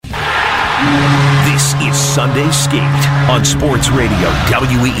This is Sunday Skate on Sports Radio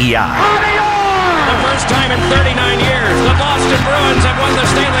WEEI. The first time in 39 years, the Boston Bruins have won the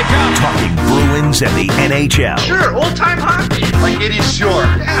Stanley Cup. Talking Bruins and the NHL. Sure, old-time hockey. Like it is sure.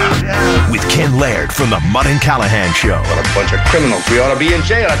 Yeah. With Ken Laird from the Mudd and Callahan Show. What a bunch of criminals. We ought to be in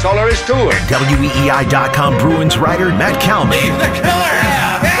jail. That's all there is to it. WEEI.com Bruins writer Matt Kalman. He's the killer.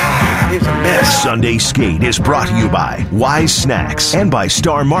 Yeah. He's a mess. Sunday Skate is brought to you by Wise Snacks and by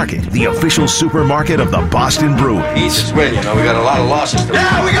Star Market, the official supermarket of the Boston Bruins. Eats is win. You know, we got a lot of losses to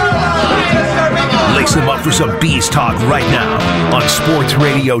Yeah, we got a lot of losses. Lace them up for some Bees talk right now on Sports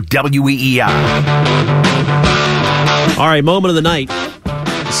Radio WEEI. All right, moment of the night.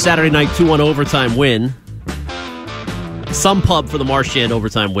 Saturday night 2-1 overtime win. Some pub for the Marchand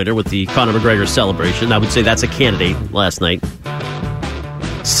overtime winner with the Conor McGregor celebration. I would say that's a candidate last night.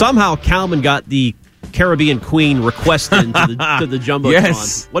 Somehow Kalman got the Caribbean Queen requested into the Jumbotron.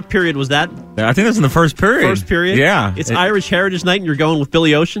 Yes. What period was that? I think that's in the first period. First period? Yeah. It's Irish Heritage Night and you're going with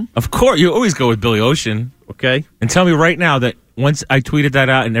Billy Ocean? Of course. You always go with Billy Ocean. Okay. And tell me right now that once I tweeted that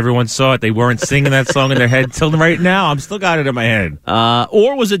out and everyone saw it, they weren't singing that song in their head. Till right now, I'm still got it in my head.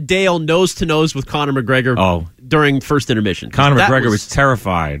 Or was it Dale nose-to-nose with Conor McGregor during first intermission? Conor McGregor was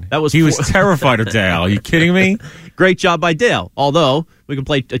terrified. He was terrified of Dale. Are you kidding me? Great job by Dale. Although, we can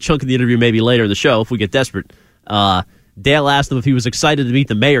play a chunk of the interview maybe later in the show if we get desperate. Dale asked him if he was excited to meet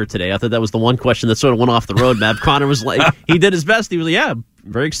the mayor today. I thought that was the one question that sort of went off the roadmap. Conor was like, he did his best. He was like, yeah,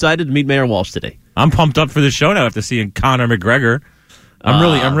 very excited to meet Mayor Walsh today. I'm pumped up for the show now after seeing Conor McGregor.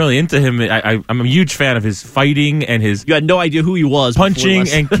 I'm really into him. I'm a huge fan of his fighting and his. You had no idea who he was. Punching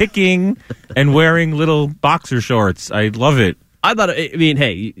and kicking and wearing little boxer shorts. I love it. I thought. I mean,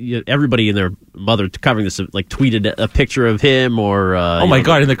 hey, everybody and their mother covering this like tweeted a picture of him or. Oh my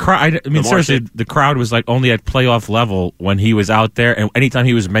God! And the crowd. I mean, seriously, the crowd was like only at playoff level when he was out there, and anytime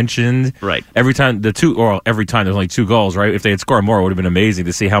he was mentioned, right? Every time there's only 2 goals, right? If they had scored more, it would have been amazing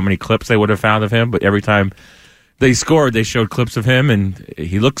to see how many clips they would have found of him. But every time they scored, they showed clips of him, and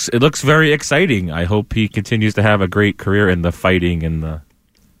it looks very exciting. I hope he continues to have a great career in the fighting and the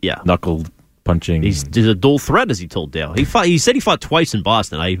knuckle punching. He's a dual threat, as he told Dale. He said he fought twice in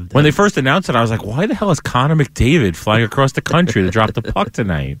Boston. When they first announced it, I was like, why the hell is Connor McDavid flying across the country to drop the puck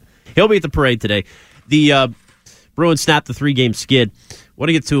tonight? He'll be at the parade today. The Bruins snapped the 3-game skid. I want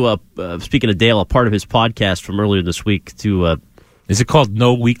to get to, speaking of Dale, a part of his podcast from earlier this week to... Is it called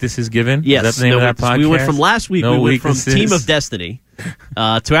No Weaknesses Given? Yes. Is that the name of that podcast? We went from last week, we went from Team of Destiny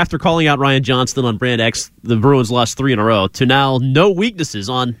to after calling out Ryan Johnston on Brand X, the Bruins lost 3 in a row, to now No Weaknesses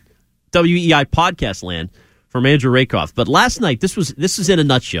on WEI podcast land from Andrew Rakoff. But last night, this is in a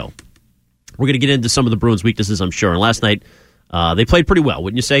nutshell. We're going to get into some of the Bruins' weaknesses, I'm sure. And last night, they played pretty well,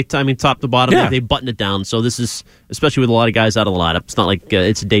 wouldn't you say? I mean, top to bottom, they buttoned it down. So this is, especially with a lot of guys out of the lineup, it's not like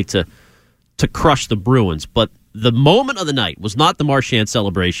it's a day to crush the Bruins. But the moment of the night was not the Marchand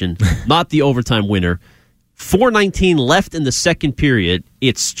celebration, not the overtime winner. 4:19 left in the second period.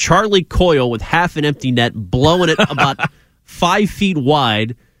 It's Charlie Coyle with half an empty net, blowing it about 5 feet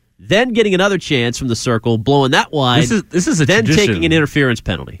wide. Then getting another chance from the circle, blowing that wide. This is a then tradition. Taking an interference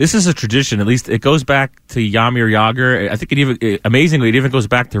penalty. This is a tradition. At least it goes back to Jaromir Jagr. I think amazingly, it even goes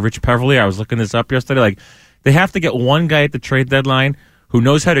back to Rich Peverly. I was looking this up yesterday. Like, they have to get one guy at the trade deadline who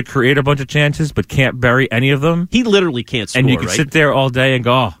knows how to create a bunch of chances but can't bury any of them. He literally can't score, and you can sit there all day and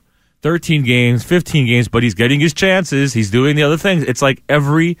go, 13 games, 15 games, but he's getting his chances. He's doing the other things. It's like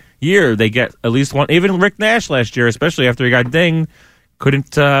every year they get at least one. Even Rick Nash last year, especially after he got dinged,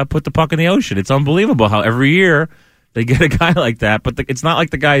 couldn't put the puck in the ocean. It's unbelievable how every year they get a guy like that. But it's not like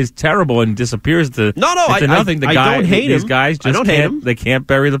the guy is terrible and disappears to nothing. I don't hate these him. guys just can't. They can't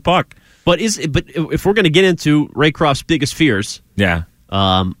bury the puck. But if we're going to get into Raycroft's biggest fears,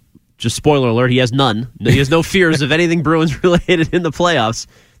 just spoiler alert, he has none. He has no fears of anything Bruins related in the playoffs.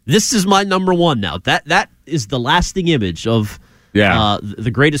 This is my number one now. That is the lasting image of.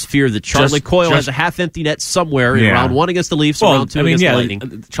 The greatest fear that Charlie Coyle has a half-empty net somewhere in round 1 against the Leafs, round 2 against the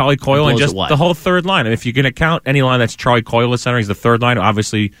Lightning. Charlie Coyle and just the whole third line. And if you're going to count any line that's Charlie Coyle as center, he's the third line.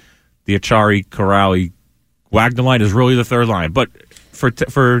 Obviously, the Achari, Corrali, Wagner line is really the third line. But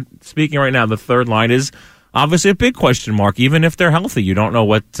for speaking right now, the third line is obviously a big question mark. Even if they're healthy, you don't know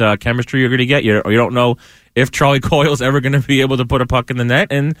what chemistry you're going to get. You don't know if Charlie Coyle is ever going to be able to put a puck in the net.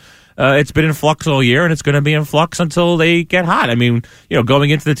 And it's been in flux all year, and it's going to be in flux until they get hot. I mean,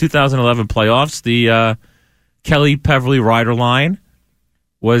 going into the 2011 playoffs, the Kelly, Peverly, Ryder line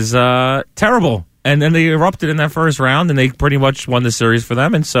was terrible. And then they erupted in that first round, and they pretty much won the series for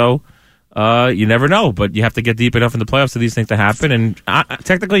them. And so you never know, but you have to get deep enough in the playoffs for these things to happen. And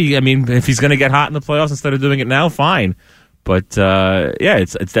technically, I mean, if he's going to get hot in the playoffs instead of doing it now, fine. But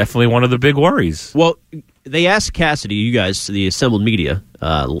it's definitely one of the big worries. Well, they asked Cassidy, you guys, the assembled media,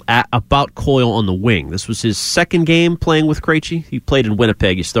 about Coyle on the wing. This was his second game playing with Krejci. He played in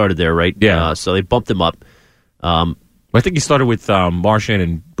Winnipeg. He started there, right? Yeah. So they bumped him up. I think he started with Marchand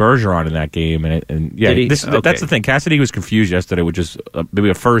and Bergeron in that game, and yeah, that's the thing. Cassidy was confused yesterday, which is maybe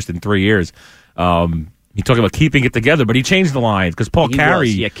a first in 3 years. He talked about keeping it together, but he changed the lines because Paul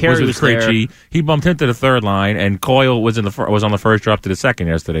Carey was with Krejci. He bumped him to the third line, and Coyle was on the first drop to the second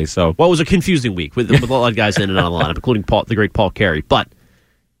yesterday. So, it was a confusing week with a lot of guys in and out of the lineup, including the great Paul Carey. But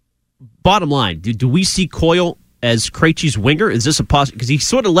bottom line, do we see Coyle as Krejci's winger? Is this a possibility? Because he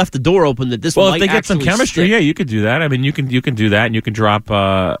sort of left the door open that this might if they get some chemistry, stick. Yeah, you could do that. I mean, you can do that, and you can drop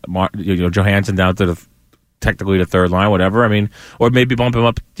Johansson down to technically the third line, whatever. I mean, or maybe bump him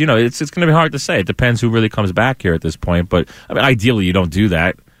up. It's going to be hard to say. It depends who really comes back here at this point. But I mean, ideally, you don't do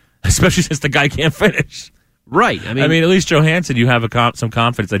that, especially since the guy can't finish. Right. I mean, at least Johansson, you have some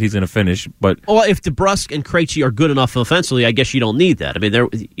confidence that he's going to finish. But if DeBrusk and Krejci are good enough offensively, I guess you don't need that. I mean, there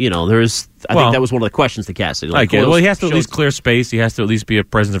is. I think that was one of the questions to Cassidy. Like, well, he has to at least clear space. He has to at least be a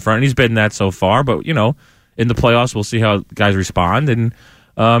presence in front, and he's been that so far. But in the playoffs, we'll see how guys respond. And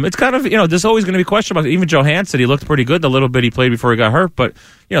it's kind of there's always going to be question about it. Even Johansson, he looked pretty good the little bit he played before he got hurt. But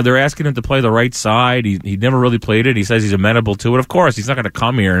they're asking him to play the right side. He never really played it. He says he's amenable to it. Of course, he's not going to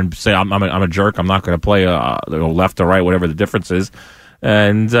come here and say I'm a jerk. I'm not going to play left or right, whatever the difference is.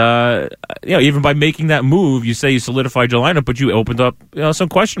 And even by making that move, you say you solidified your lineup, but you opened up some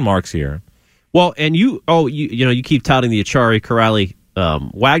question marks here. Well, and you keep touting the Achari, Corrali,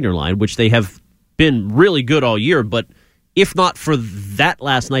 Wagner line, which they have been really good all year. But if not for that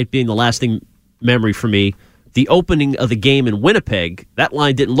last night being the lasting memory for me, the opening of the game in Winnipeg, that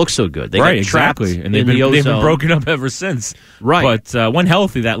line didn't look so good. They got trapped and they've been broken up ever since. Right. But when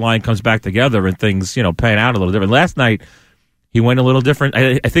healthy, that line comes back together and things pan out a little different. Last night, he went a little different.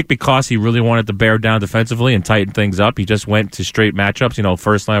 I think because he really wanted to bear down defensively and tighten things up, he just went to straight matchups.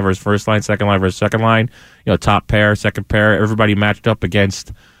 First line versus first line, second line versus second line. Top pair, second pair. Everybody matched up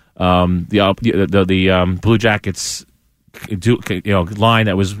against the Blue Jackets. Line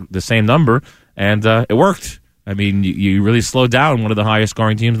that was the same number, and it worked. I mean, you really slowed down one of the highest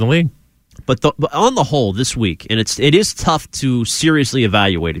scoring teams in the league. But on the whole, this week, and it is tough to seriously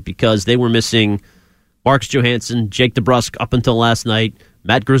evaluate it because they were missing Marcus Johansson, Jake DeBrusk up until last night.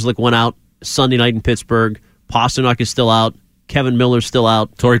 Matt Grzelcyk went out Sunday night in Pittsburgh. Pasternak is still out. Kevin Miller's still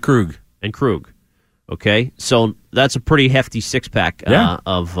out. Torrey Krug. And Krug. Okay, so that's a pretty hefty six-pack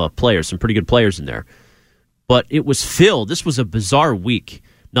of players, some pretty good players in there. But it was filled. This was a bizarre week.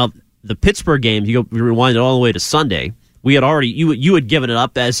 Now, the Pittsburgh game, you rewind it all the way to Sunday. We had already you had given it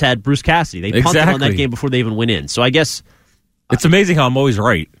up, as had Bruce Cassidy. They punted on that game before they even went in. So I guess it's amazing how I'm always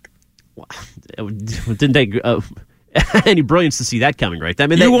right. It didn't take any brilliance to see that coming, right? I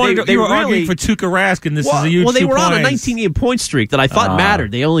mean, they were arguing for Tuukka Rask, and this is a huge. Well, they were on a 19-game point streak that I thought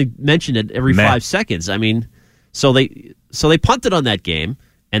mattered. They only mentioned it every 5 seconds. I mean, so they punted on that game,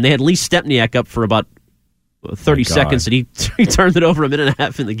 and they had Lee Stempniak up for about 30 seconds, and he turned it over a minute and a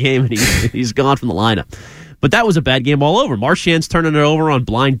half in the game, and he's gone from the lineup. But that was a bad game all over. Marchand's turning it over on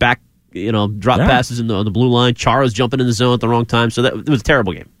blind back, drop passes on the blue line. Chara's jumping in the zone at the wrong time. So it was a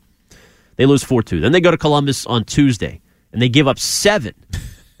terrible game. They lose 4-2. Then they go to Columbus on Tuesday, and they give up 7.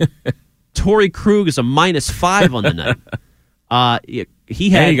 Torrey Krug is a -5 on the night.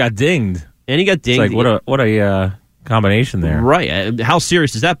 He got dinged. And he got dinged. It's like, what a combination there. Right. How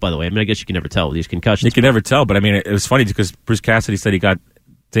serious is that, by the way? I mean, I guess you can never tell with these concussions. You can never tell, but I mean, it was funny because Bruce Cassidy said he got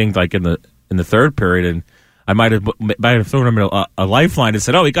dinged like in the third period, and I might have thrown him a lifeline and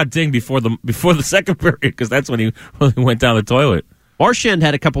said, "Oh, he got dinged before the second period," because that's when he really went down the toilet. Marchand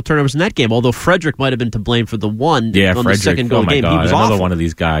had a couple turnovers in that game, although Frederick might have been to blame for the one on Frederick, the second goal game. God, he was another awful. One of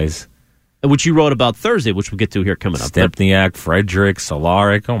these guys. Which you wrote about Thursday, which we'll get to here coming up. Stempniak, Frederick,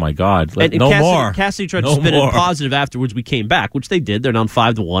 Solaric. Oh, my God. More. Cassidy tried to spin it positive afterwards. We came back, which they did. They're down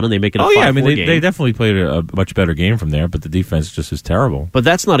 5-1, and they make it a 5-4 I mean, game. They definitely played a much better game from there, but the defense just is terrible. But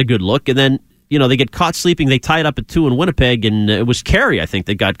that's not a good look. And then, they get caught sleeping. They tied up at 2 in Winnipeg, and it was Carey, I think,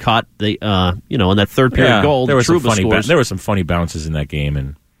 that got caught, in that third period goal. There were some funny bounces in that game,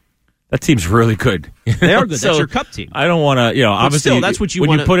 and that team's really good. They are good. That's your cup team. I don't want to, obviously, still, that's what you when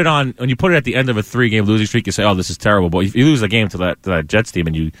wanna... you put it on. When you put it at the end of a 3-game losing streak, you say, "Oh, this is terrible." But if you lose a game to that Jets team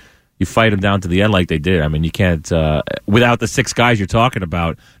and you fight them down to the end like they did, I mean, you can't without the 6 guys you're talking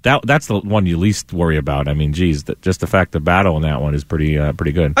about. That's the one you least worry about. I mean, geez, just the fact the battle in that one is pretty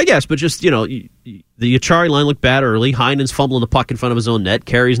good. I guess, but just the Achari line looked bad early. Heinen's fumbling the puck in front of his own net.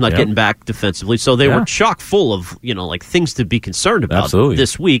 Carey's not getting back defensively, so they were chock full of things to be concerned about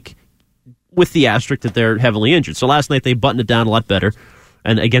this week. with the asterisk that they're heavily injured. So last night they buttoned it down a lot better.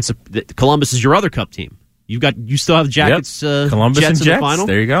 And against Columbus is your other Cup team. You still have Jackets, Columbus Jets and in Jets. the final.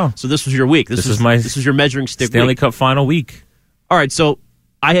 There you go. So this was your week. This is your measuring stick. Stanley Cup final week. All right. So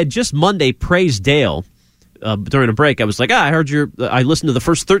I had just Monday praised Dale during a break. I was like, I heard I listened to the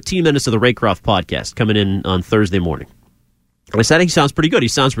first 13 minutes of the Raycroft podcast coming in on Thursday morning. And I said, he sounds pretty good. He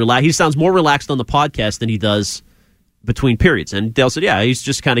sounds relaxed. He sounds more relaxed on the podcast than he does between periods. And Dale said, yeah, he's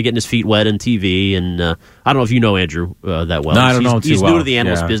just kind of getting his feet wet in TV. And I don't know if you know Andrew that well. No, I don't know him too well. He's new to the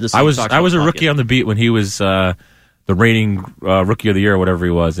analyst business. I was a rookie on the beat when he was the reigning rookie of the year or whatever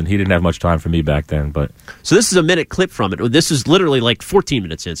he was, and he didn't have much time for me back then. But so this is a minute clip from it. This is literally like 14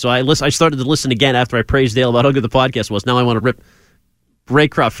 minutes in. So I started to listen again after I praised Dale about how good the podcast was. Now I want to rip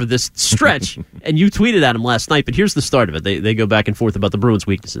Raycroft for this stretch. And you tweeted at him last night, but here's the start of it. They go back and forth about the Bruins'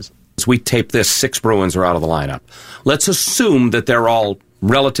 weaknesses. As we tape this, 6 Bruins are out of the lineup. Let's assume that they're all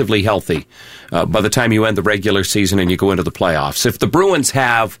relatively healthy by the time you end the regular season and you go into the playoffs. If the Bruins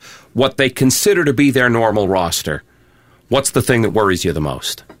have what they consider to be their normal roster, what's the thing that worries you the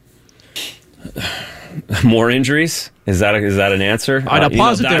most? More injuries? Is that an answer? All right, I'll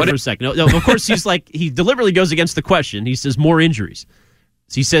pause it there for a second. No, of course, he deliberately goes against the question. He says more injuries.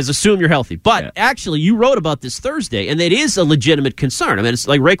 So he says, assume you're healthy. But actually, you wrote about this Thursday, and it is a legitimate concern. I mean, it's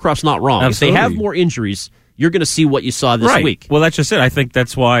like Raycroft's not wrong. Absolutely. If they have more injuries, you're going to see what you saw this week. Well, that's just it. I think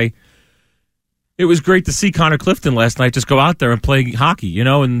that's why it was great to see Connor Clifton last night just go out there and play hockey,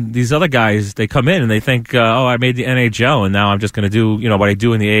 and these other guys, they come in and they think, I made the NHL, and now I'm just going to do, what I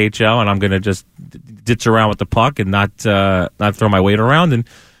do in the AHL, and I'm going to just ditch around with the puck and not throw my weight around. And,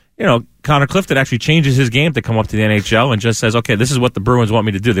 Connor Clifton actually changes his game to come up to the NHL and just says, okay, this is what the Bruins want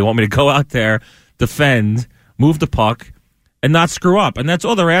me to do. They want me to go out there, defend, move the puck, and not screw up. And that's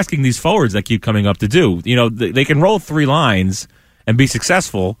all they're asking these forwards that keep coming up to do. They can roll 3 lines and be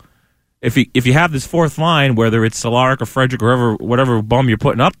successful. If you have this 4th line, whether it's Solaric or Frederick or whatever bum you're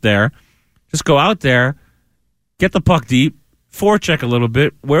putting up there, just go out there, get the puck deep, forecheck a little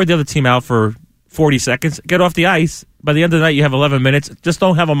bit, wear the other team out for 40 seconds, get off the ice. By the end of the night, you have 11 minutes. Just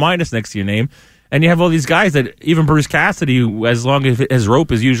don't have a minus next to your name. And you have all these guys that, even Bruce Cassidy, who, as long as his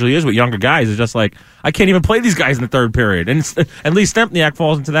rope as usually is with younger guys, is just like, I can't even play these guys in the third period. And Lee Stempniak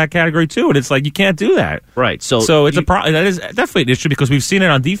falls into that category too. And it's like, you can't do that. Right. So it's a problem. That is definitely an issue because we've seen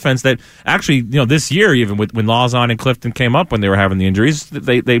it on defense that actually, this year, even when Lauzon and Clifton came up when they were having the injuries,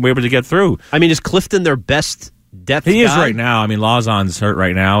 they were able to get through. I mean, is Clifton their best depth He guy? is right now. I mean, Lauzon's hurt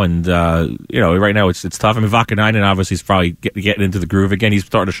right now, and right now it's tough. I mean, Vakanainen obviously is probably getting into the groove again. He's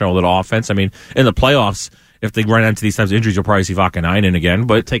starting to show a little offense. I mean, in the playoffs, if they run into these types of injuries, you'll probably see Vakanainen again.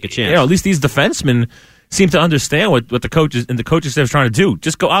 But take a chance. At least these defensemen seem to understand what the coaches and the coaching staff is trying to do.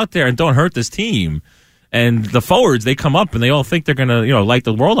 Just go out there and don't hurt this team. And the forwards, they come up and they all think they're going to, light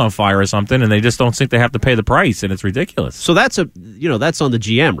the world on fire or something, and they just don't think they have to pay the price, and it's ridiculous. So that's that's on the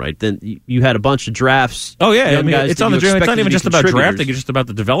GM, right? Then you had a bunch of drafts. Oh yeah, I mean, it's on the GM. It's not even just about drafting; it's just about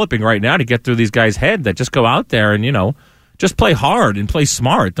the developing right now to get through these guys' head. That just go out there and just play hard and play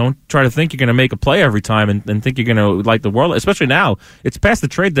smart. Don't try to think you're going to make a play every time and think you're going to light the world. Especially now, it's past the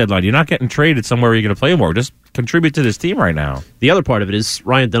trade deadline. You're not getting traded somewhere where you're going to play more. Just contribute to this team right now. The other part of it is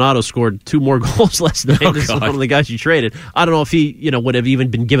Ryan Donato scored 2 more goals last night. This is one of the guys you traded. I don't know if he, would have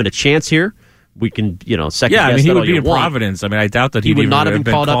even been given a chance here. We can, second guess. I mean, he that would be in Providence. I mean, I doubt that he would not have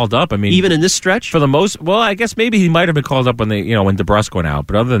been called up. I mean, even in this stretch, for the most. Well, I guess maybe he might have been called up when when DeBrusk went out.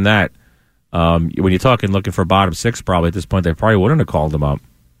 But other than that, when you're talking looking for bottom 6, probably at this point they probably wouldn't have called him up.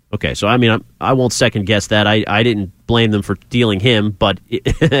 Okay, so I mean, I won't second guess that. I didn't blame them for dealing him, but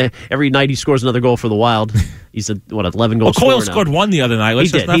every night he scores another goal for the Wild. He's 11 goals. Well, Coyle scored 1 the other night.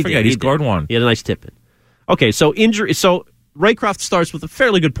 Let's just not forget he scored 1. He had a nice tip in. Okay, so injury. So Raycroft starts with a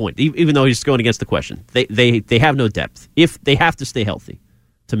fairly good point, even though he's going against the question. They have no depth. If they have to stay healthy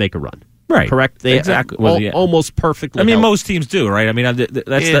to make a run. Right. Correct? They exactly. Almost perfectly. I mean, healthy. Most teams do, right? I mean,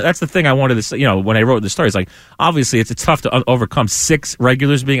 that's the thing I wanted to say. When I wrote the story, it's like, obviously, it's tough to overcome 6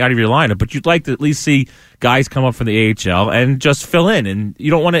 regulars being out of your lineup, but you'd like to at least see guys come up from the AHL and just fill in. And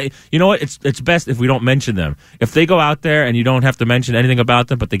you don't want to, you know what? It's best if we don't mention them. If they go out there and you don't have to mention anything about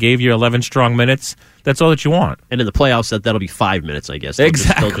them, but they gave you 11 strong minutes, that's all that you want. And in the playoffs, that'll be 5 minutes, I guess.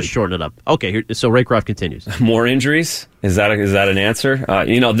 Exactly. They'll just shorten it up. Okay, so Raycroft continues. More injuries? Is that an answer? But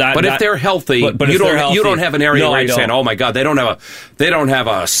if they're healthy, you don't have an area where you're saying, "Oh my God, they don't have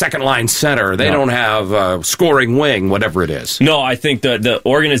a second line center. They don't have a scoring wing, whatever it is." No, I think the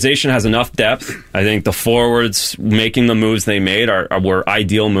organization has enough depth. I think the forwards making the moves they made were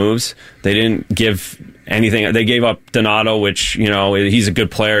ideal moves. They didn't give anything. They gave up Donato, which, he's a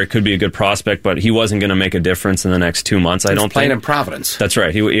good player, could be a good prospect, but he wasn't going to make a difference in the next 2 months. I don't think. Playing in Providence. That's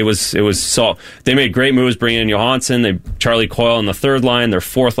right. It was so they made great moves bringing in Johansson, Charlie Coyle on the third line. Their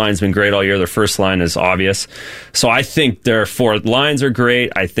fourth line's been great all year. Their first line is obvious. So I think their forward lines are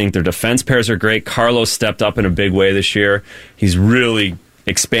great. I think their defense pairs are great. Carlos stepped up in a big way this year. He's really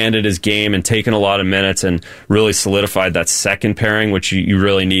expanded his game and taken a lot of minutes and really solidified that second pairing, which you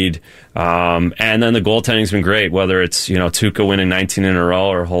really need. And then the goaltending's been great, whether it's, Tuukka winning 19 in a row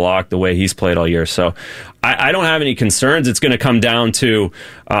or Halak the way he's played all year. So I don't have any concerns. It's going to come down to,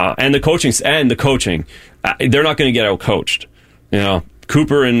 and the coaching, they're not going to get out-coached.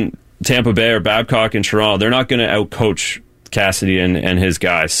 Cooper in Tampa Bay or Babcock in Toronto, they're not going to out-coach Cassidy and his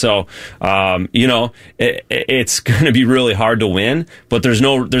guys. So, it's going to be really hard to win, but there's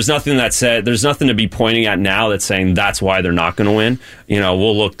nothing to be pointing at now that's saying that's why they're not going to win.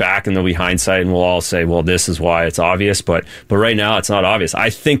 We'll look back and there'll be hindsight and we'll all say, well, this is why it's obvious, but right now it's not obvious. I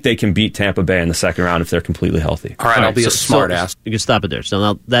think they can beat Tampa Bay in the second round if they're completely healthy. All right, I'll be a smart ass. You can stop it there. So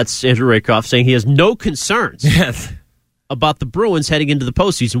now that's Andrew Rakoff saying he has no concerns about the Bruins heading into the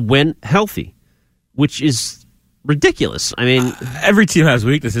postseason when healthy, which is ridiculous. I mean, every team has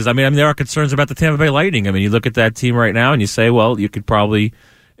weaknesses. I mean, there are concerns about the Tampa Bay Lightning. I mean, you look at that team right now and you say, well, you could probably,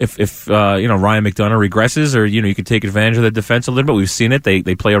 if Ryan McDonough regresses, or you could take advantage of the defense a little bit. We've seen it. They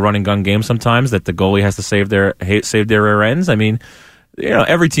play a run and gun game sometimes that the goalie has to save their rear ends. I mean,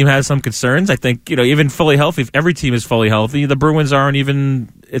 every team has some concerns. I think, even fully healthy, if every team is fully healthy, the Bruins aren't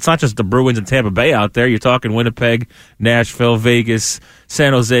even, it's not just the Bruins and Tampa Bay out there. You're talking Winnipeg, Nashville, Vegas,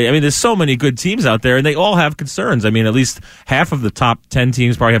 San Jose. I mean, there's so many good teams out there, and they all have concerns. I mean, at least half of the top 10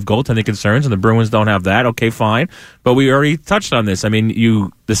 teams probably have goaltending concerns, and the Bruins don't have that. Okay, fine. But we already touched on this. I mean,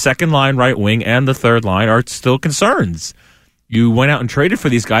 the second line right wing and the third line are still concerns. You went out and traded for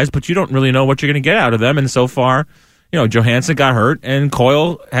these guys, but you don't really know what you're going to get out of them, and so far, Johansson got hurt, and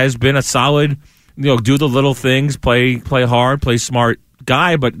Coyle has been a solid, do the little things, play hard, play smart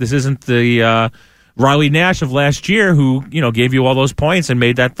guy, but this isn't the Riley Nash of last year who, gave you all those points and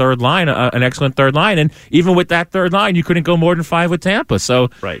made that third line an excellent third line. And even with that third line, you couldn't go more than 5 with Tampa. So,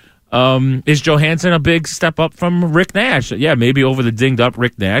 right. Is Johansson a big step up from Rick Nash? Yeah, maybe over the dinged up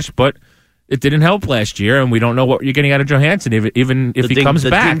Rick Nash, but it didn't help last year, and we don't know what you're getting out of Johansson, even if he comes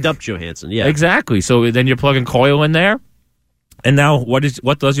back. The dinged up Johansson, yeah. Exactly. So then you're plugging Coyle in there, and now what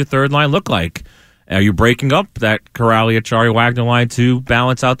does your third line look like? Are you breaking up that Kuraly, Achari, Wagner line to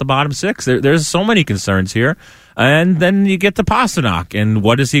balance out the bottom six? There's so many concerns here. And then you get to Pastrnak, and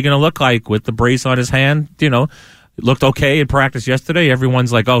what is he going to look like with the brace on his hand? It looked okay in practice yesterday.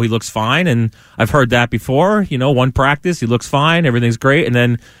 Everyone's like, oh, he looks fine, and I've heard that before. One practice, he looks fine, everything's great, and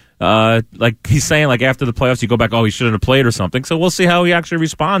then like he's saying, like after the playoffs, you go back, oh, he shouldn't have played or something. So we'll see how he actually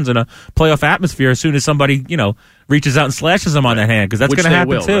responds in a playoff atmosphere as soon as somebody, reaches out and slashes him on that hand, because that's going to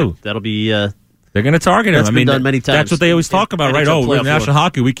happen too. Right? That'll be. They're going to target him. That's been done many times. That's what they always talk about, right? Oh, in National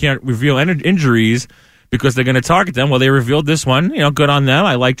Hockey, we can't reveal injuries because they're going to target them. Well, they revealed this one. Good on them.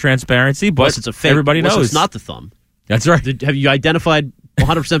 I like transparency, but plus it's a fake. Everybody knows it's not the thumb. That's right. Have you identified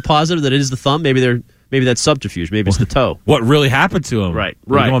 100% positive that it is the thumb? Maybe that's subterfuge. Maybe it's the toe. What really happened to him? Right.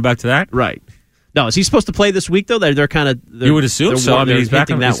 Are you going back to that? Right. No, is he supposed to play this week, though? They're kind of... You would assume so. I mean, he's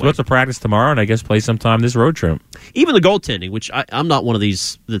supposed to practice tomorrow and I guess play sometime this road trip. Even the goaltending, which I'm not one of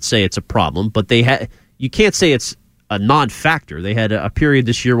these that say it's a problem, but you can't say it's a non-factor. They had a period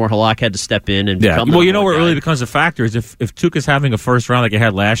this year where Halak had to step in and become where it really becomes a factor is if Tuukka's having a first round like he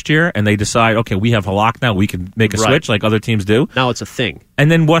had last year and they decide, okay, we have Halak now, we can make a switch like other teams do. Now it's a thing. And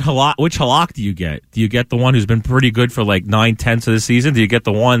then which Halak do you get? Do you get the one who's been pretty good for like 9/10 of the season? Do you get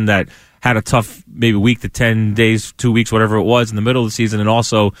the one that had a tough maybe week to 10 days, 2 weeks, whatever it was in the middle of the season, and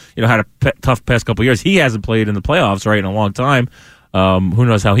also had a tough past couple of years? He hasn't played in the playoffs in a long time. Who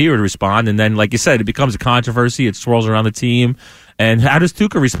knows how he would respond? And then, like you said, it becomes a controversy. It swirls around the team. And how does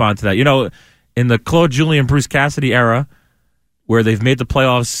Tuukka respond to that? In the Claude Julien, Bruce Cassidy era, where they've made the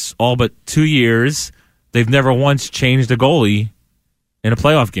playoffs all but 2 years, they've never once changed a goalie in a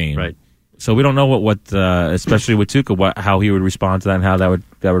playoff game. Right. So we don't know what especially with Tuukka, how he would respond to that and how that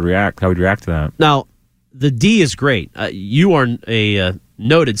would react. How he'd react to that. Now, the D is great. You are a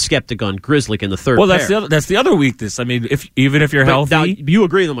noted skeptic on Grzelcyk in the third. Well, that's the other weakness. I mean, even if you're healthy, now, you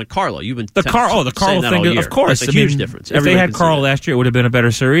agree with them on Carlo. You've been the Carlo thing, of course. That's a huge difference. If they had Carl last year, it would have been a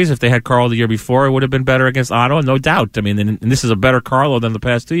better series. If they had Carl the year before, it would have been better against Ottawa, no doubt. I mean, and this is a better Carlo than the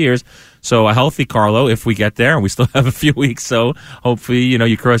past 2 years. So a healthy Carlo, if we get there, and we still have a few weeks, so hopefully,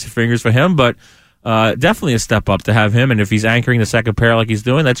 you cross your fingers for him. But definitely a step up to have him, and if he's anchoring the second pair like he's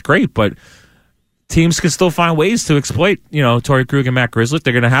doing, that's great. But teams can still find ways to exploit, Torrey Krug and Matt Grzelcyk.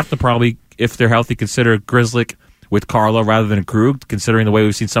 They're going to have to probably if they're healthy, consider Grzelcyk with Carlo rather than Krug, considering the way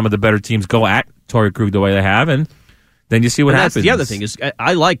we've seen some of the better teams go at Torrey Krug the way they have, and then you see what happens. That's the other thing is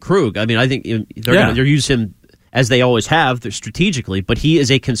I like Krug. I mean, I think they're using him as they always have, strategically, but he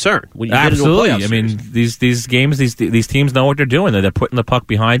is a concern when you get into a playoff series. I mean, these games, these teams know what they're doing. They're putting the puck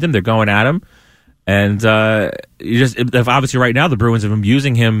behind him. They're going at him, and if obviously right now the Bruins have been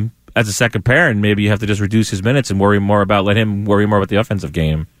using him as a second pair, and maybe you have to just reduce his minutes and let him worry more about the offensive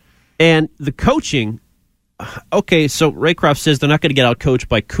game. And the coaching. Okay, so Raycroft says they're not going to get out-coached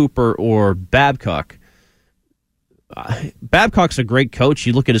by Cooper or Babcock. Babcock's a great coach.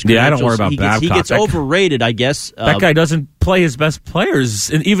 You look at his credentials. Yeah, I don't worry about Babcock. He gets overrated, I guess. That guy doesn't play his best players.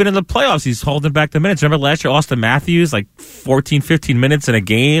 And even in the playoffs, he's holding back the minutes. Remember last year, Austin Matthews, 14, 15 minutes in a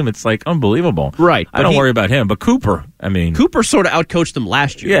game? It's unbelievable. Right. I don't worry about him. But Cooper, Cooper sort of out-coached him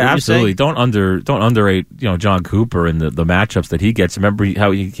last year. Yeah, absolutely. Don't underrate John Cooper and the matchups that he gets. Remember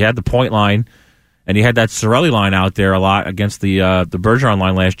how he had the point line, and he had that Cirelli line out there a lot against the Bergeron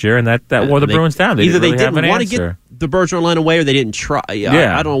line last year, and that wore the Bruins down. Either they didn't didn't want to get the Bergeron line away, or they didn't try.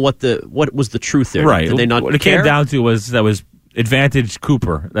 I don't know what was the truth there. Right. Did they not what it came down to was advantage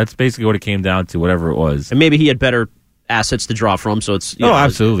Cooper. That's basically what it came down to, whatever it was. And maybe he had better assets to draw from, so it's...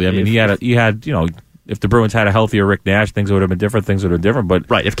 absolutely. He had if the Bruins had a healthier Rick Nash, things would have been different. But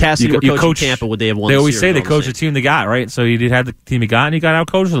right, if Cassidy were coaching Tampa, would they have won? They always say they coach the team they got, right? So you did have the team you got, and you got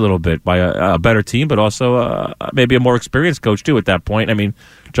out-coached a little bit by a better team, but also maybe a more experienced coach too. At that point,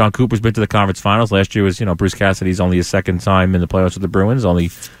 John Cooper's been to the conference finals. Last year was Bruce Cassidy's only his second time in the playoffs with the Bruins, only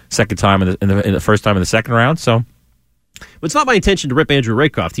second time in the first time in the second round. So. But it's not my intention to rip Andrew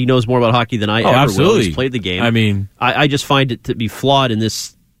Raycroft. He knows more about hockey than I ever will. He's played the game. I just find it to be flawed in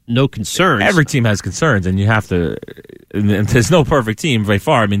this. No concerns. Every team has concerns, and you have to. And there's no perfect team by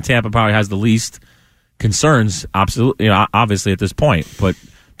far. Tampa probably has the least concerns, absolutely, obviously at this point. But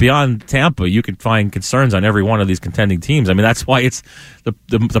beyond Tampa, you can find concerns on every one of these contending teams. That's why it's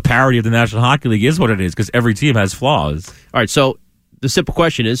the parity of the National Hockey League is what it is, because every team has flaws. All right, so the simple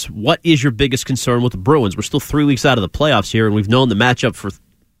question is, what is your biggest concern with the Bruins? We're still 3 weeks out of the playoffs here, and we've known the matchup for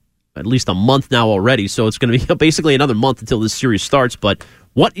at least a month now already. So it's going to be basically another month until this series starts. But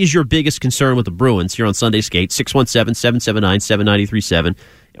what is your biggest concern with the Bruins here on Sunday Skate? 617-779-7937.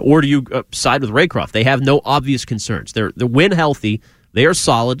 Or do you side with Raycroft? They have no obvious concerns. They're win healthy. They are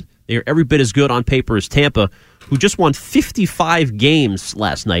solid. They are every bit as good on paper as Tampa, who just won 55 games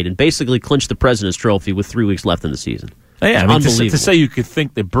last night and basically clinched the President's Trophy with 3 weeks left in the season. Yeah, to say you could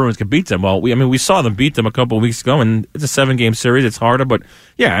think the Bruins could beat them. Well, we saw them beat them a couple of weeks ago, and it's a 7-game series. It's harder, but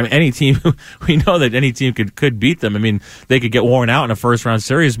yeah, any team, we know that any team could beat them. They could get worn out in a first-round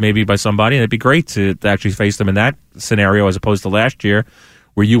series maybe by somebody, and it'd be great to actually face them in that scenario as opposed to last year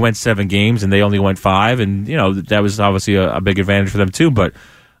where you went 7 games and they only went 5, and that was obviously a big advantage for them too. But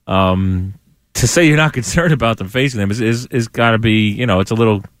to say you're not concerned about them facing them is got to be, it's a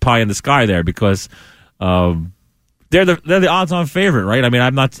little pie in the sky there, because. They're the odds-on favorite, right?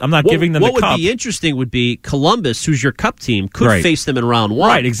 I'm not giving them the cup. What would be interesting would be Columbus, who's your cup team, could face them in round 1.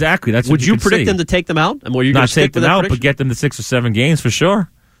 Right, exactly. That's would you predict them to take them out? Were you not take them out, prediction? but get them to 6 or 7 games for sure.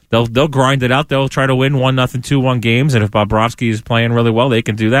 They'll grind it out. They'll try to win 1-0, 2-1 games, and if Bobrovsky is playing really well, they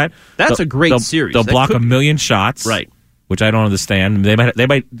can do that. That's a great series. They'll block a million shots, right? Which I don't understand.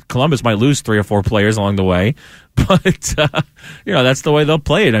 Columbus might lose 3 or 4 players along the way, but that's the way they'll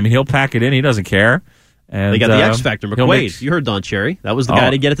play it. He'll pack it in. He doesn't care. And they got the X Factor, McQuaid. You heard Don Cherry. That was the guy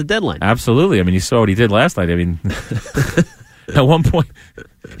to get at the deadline. Absolutely. You saw what he did last night. At one point,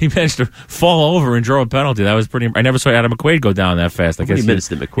 he managed to fall over and draw a penalty. That was pretty. I never saw Adam McQuaid go down that fast. How many minutes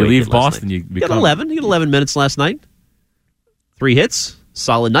did McQuaid you leave get Boston, you got 11. He got 11 minutes last night. 3 hits.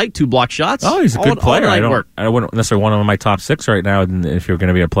 Solid night. 2 block shots. Oh, he's a good player. I wouldn't necessarily want him in my top 6 right now if you're going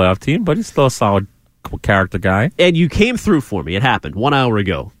to be a playoff team, but he's still a solid character guy. And you came through for me. It happened 1 hour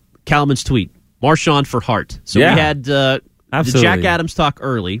ago. Kalman's tweet. Marchand for Hart. So we had the Jack Adams talk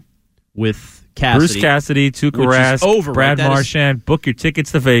early with Cassidy. Bruce Cassidy, Tuukka Rask, Brad Marchand. Book your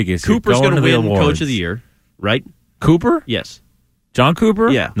tickets to Vegas. Cooper's going to win Coach of the Year, right? Cooper? Yes. John Cooper?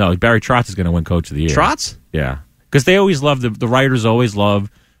 Yeah. No, Barry Trotz is going to win Coach of the Year. Trotz? Yeah. Because they always love, the writers always love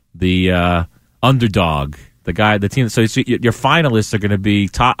the underdog, the team. So your finalists are going to be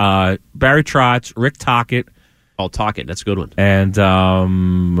Barry Trotz, Rick Tocchet. Oh, Tocchet, that's a good one. And I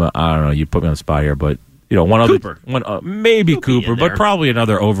don't know, you put me on the spot here, but one Cooper. Maybe Cooper, but probably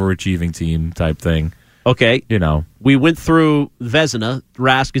another overachieving team type thing. Okay. We went through Vezina.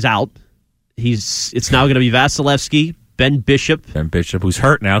 Rask is out. It's now going to be Vasilevsky, Ben Bishop, who's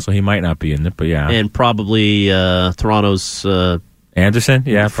hurt now, so he might not be in it, but yeah. And probably Toronto's Anderson?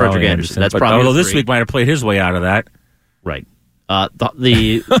 Yeah, Frederick Anderson. That's probably although this week might have played his way out of that. Right.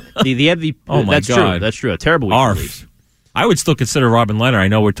 The MVP. Oh my that's God. true. That's true. A terrible week. Arf. I would still consider Robin Leonard. I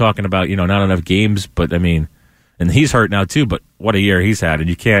know we're talking about not enough games, but I mean, and he's hurt now too. But what a year he's had, and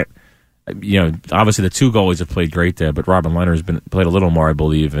you can't. Obviously the two goalies have played great there, but Robin Leonard has played a little more, I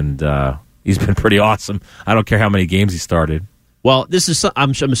believe, and he's been pretty awesome. I don't care how many games he started. Well, this is, I'm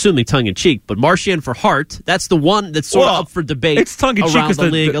assuming tongue-in-cheek, but Marchand for Hart, that's the one that's sort of up for debate. It's tongue-in-cheek around because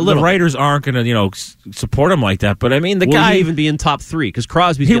the league a the little. writers aren't going to, support him like that. But I mean, the Will guy he even be in top three? Because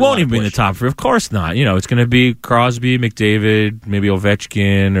Crosby's he getting a won't lot even of be in the push. top three. Of course not. It's going to be Crosby, McDavid, maybe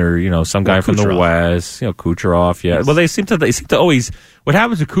Ovechkin, or some guy from the Kucherov. West. Kucherov. Yeah. Yes. Well, they seem to always. What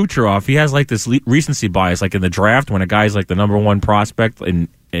happens to Kucherov? He has like this recency bias, like in the draft when a guy's like the number one prospect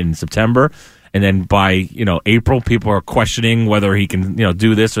in September. And then by April, people are questioning whether he can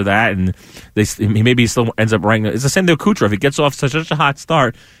do this or that, and he still ends up ranking. It's the same thing with Kucherov. He gets off such a hot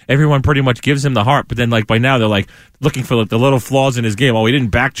start, everyone pretty much gives him the heart. But then by now they're like looking for the little flaws in his game. Oh, he didn't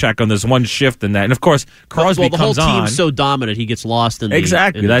back check on this one shift and that. And of course Crosby the comes whole on. team's so dominant he gets lost in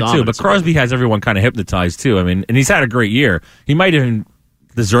Exactly the that too. But dominance of Crosby it. has everyone kind of hypnotized too. I mean, and he's had a great year. He might even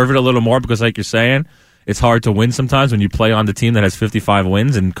deserve it a little more because, like you're saying, it's hard to win sometimes when you play on the team that has 55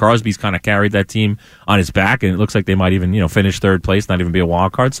 wins, and Crosby's kind of carried that team on his back, and it looks like they might even, finish third place, not even be a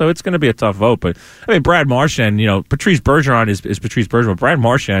wild card. So it's going to be a tough vote. But I mean, Brad Marchand, Patrice Bergeron is Patrice Bergeron, but Brad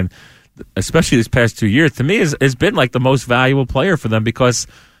Marchand, especially these past 2 years, to me has been like the most valuable player for them because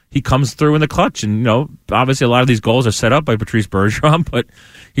he comes through in the clutch, and obviously a lot of these goals are set up by Patrice Bergeron, but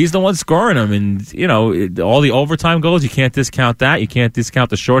he's the one scoring them. And all the overtime goals, you can't discount that. You can't discount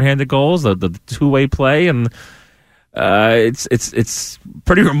the shorthanded goals, the two-way play, and it's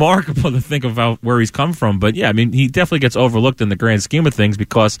pretty remarkable to think about where he's come from. But yeah, I mean, he definitely gets overlooked in the grand scheme of things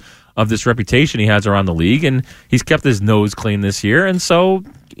because of this reputation he has around the league, and he's kept his nose clean this year, and so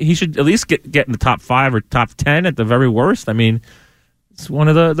he should at least get in the top 5 or top 10 at the very worst. I mean, it's one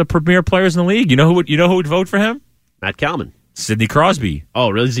of the premier players in the league. You know who would vote for him? Matt Kalman. Sidney Crosby. Oh,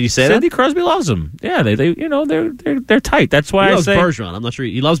 really? Did he say Sidney that? Crosby loves him. Yeah, they're tight. That's why He I loves say Bergeron. I'm not sure.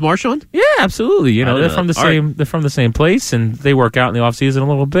 He loves Marchand? yeah, absolutely. I They're didn't from know the that. All same. They're from the same place, and they work out in the offseason a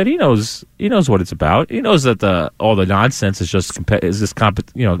little bit. He knows what it's about. He knows that all the nonsense is just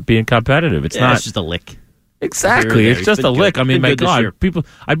being competitive. It's not It's just a lick. exactly. Here, It's just he's a been lick. good. I mean, Been my good this God, year. people.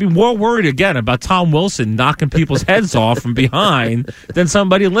 I'd be more worried again about Tom Wilson knocking people's heads off from behind than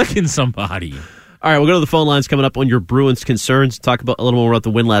somebody licking somebody. All right, we'll go to the phone lines coming up on your Bruins concerns. Talk about a little more about the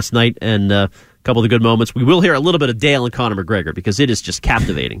win last night and a couple of the good moments. We will hear a little bit of Dale and Conor McGregor because it is just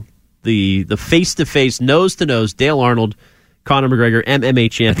captivating. The face-to-face, nose-to-nose, Dale Arnold, Conor McGregor, MMA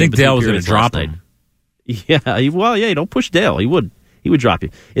champion. I think Dale was going to Periods drop last him. night. You don't push Dale. He would drop you.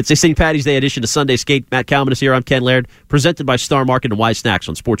 It's a St. Patty's Day edition of Sunday Skate. Matt Kalman is here. I'm Ken Laird. Presented by Star Market and Wise Snacks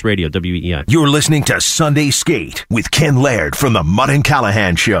on Sports Radio WEI. You're listening to Sunday Skate with Ken Laird from the Mudd and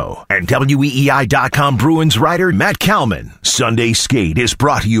Callahan Show and WEEI.com Bruins writer Matt Kalman. Sunday Skate is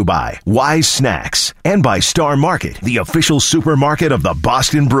brought to you by Wise Snacks and by Star Market, the official supermarket of the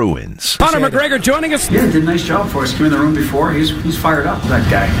Boston Bruins. Conor McGregor joining us. Yeah, did a nice job for us. Came in the room before. He's fired up, that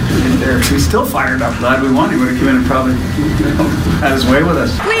guy. And he's still fired up. Glad we won. He would have come in and probably had his way with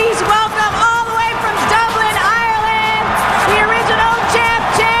us. Please welcome all the way from Dublin, Ireland, the original champ,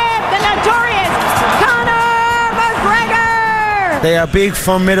 the notorious Conor McGregor. They are big,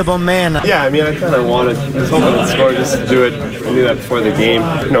 formidable men. Yeah, I mean, I kind of wanted, I was hoping to score just to do it. I knew that before the game.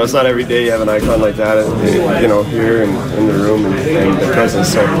 It's not every day you have an icon like that, here in the room and the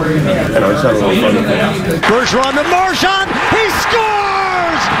presence. So, just have a little fun with it. Bergeron to Marchand. He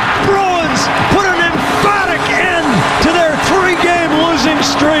scores! Bruins put an emphatic end to their 3-game losing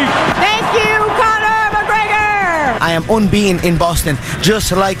streak. Thank you, Conor McGregor. I am unbeaten in Boston,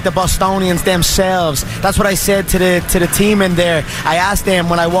 just like the Bostonians themselves. That's what I said to the team in there. I asked them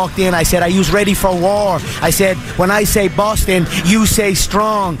when I walked in, I said, are you ready for war? I said, when I say Boston, you say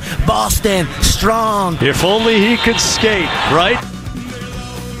strong. Boston, strong. If only he could skate, right?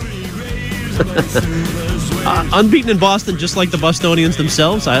 Unbeaten in Boston, just like the Bostonians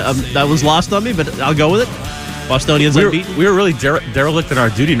themselves. That was lost on me, but I'll go with it. Bostonians unbeaten. We were really derelict in our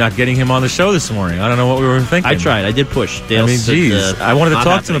duty not getting him on the show this morning. I don't know what we were thinking. I tried. I did push. Dale I wanted to not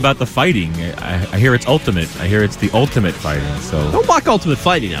talk to him happening. about the fighting. I hear it's ultimate. I hear it's the ultimate fighting. So Don't mock ultimate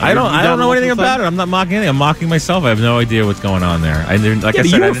fighting now. I don't know anything about it. I'm not mocking anything. I'm mocking myself. I have no idea what's going on there.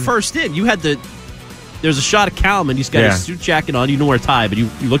 You were first in. You had there's a shot of Kalman. He's got his suit jacket on. You don't wear a tie, but you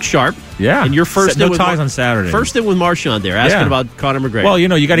look sharp. Yeah. And you're first No in with ties on Saturday. First in with Marchand there, asking about Conor McGregor. Well, you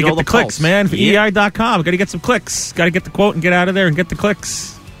got to get all the clicks, pulse. man. For Yeah. EI.com. Got to get some clicks. Got to get the quote and get out of there and get the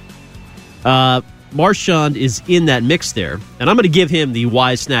clicks. Marchand is in that mix there, and I'm going to give him the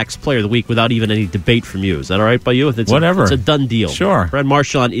Wise Snacks Player of the Week without even any debate from you. Is that all right by you? Whatever. It's a done deal. Sure. Brad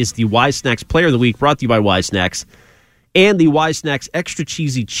Marchand is the Wise Snacks Player of the Week, brought to you by Wise Snacks, and the Wise Snacks Extra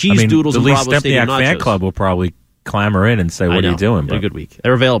Cheesy Cheese Doodles and Bravo Stadium Nachos. The fan club will probably clamor in and say, what are you doing? Bro? A good week.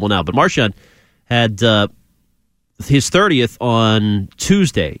 They're available now. But Marchand had his 30th on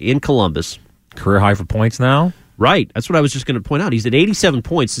Tuesday in Columbus. Career high for points now? Right. That's what I was just going to point out. He's at 87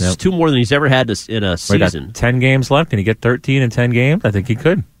 points. This is 2 more than he's ever had in a season. 10 games left. Can he get 13 in 10 games? I think he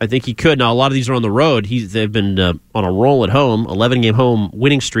could. Now, a lot of these are on the road. They've been on a roll at home, 11-game home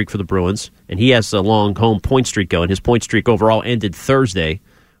winning streak for the Bruins, and he has a long home point streak going. His point streak overall ended Thursday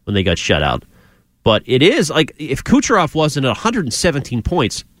when they got shut out. But it is, like, if Kucherov wasn't at 117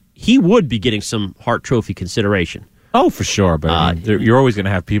 points, he would be getting some Hart Trophy consideration. Oh, for sure. But you're always going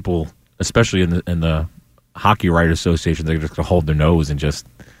to have people, especially in the Hockey Writers Association, they're just going to hold their nose and just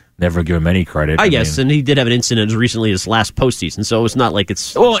never give him any credit. I guess, and he did have an incident as recently as last postseason, so it's not like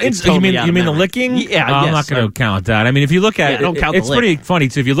it's. Well, totally you mean the licking? Yeah, I'm not going to count that. I mean, if you look at it, it's pretty funny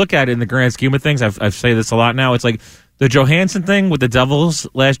too. If you look at it in the grand scheme of things, I've said this a lot now. It's like the Johansson thing with the Devils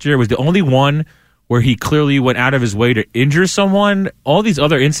last year was the only one where he clearly went out of his way to injure someone. All these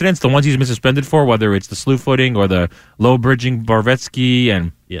other incidents, the ones he's been suspended for, whether it's the slew footing or the low bridging Barvetsky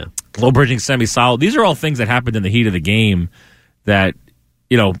and low bridging semi-solid, these are all things that happened in the heat of the game that,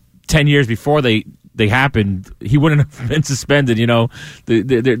 10 years before they happened, he wouldn't have been suspended.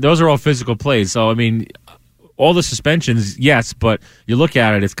 Those are all physical plays. So, I mean, all the suspensions, yes, but you look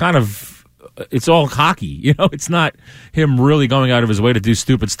at it, it's all hockey. It's not him really going out of his way to do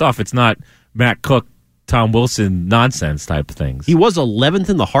stupid stuff. It's not Matt Cook, Tom Wilson nonsense type of things. He was 11th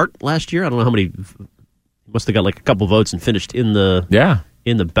in the Hart last year. I don't know how many. He must have got like a couple votes and finished in the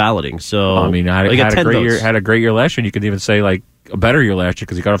balloting. So I mean, had a great year last year. And you could even say like a better year last year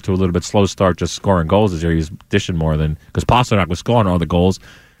because he got off to a little bit slow start, just scoring goals this year. He was dishing more than because Pasternak was scoring all the goals.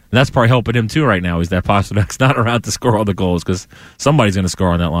 And that's probably helping him, too, right now, is that Pasternak's not around to score all the goals because somebody's going to score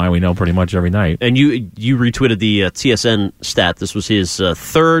on that line, we know, pretty much every night. And you retweeted the TSN stat. This was his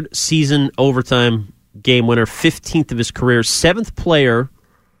third season overtime game winner, 15th of his career, 7th player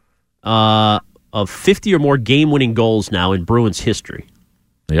of 50 or more game-winning goals now in Bruins history.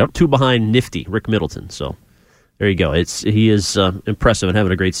 Yep. 2 behind Nifty, Rick Middleton. So there you go. He is impressive and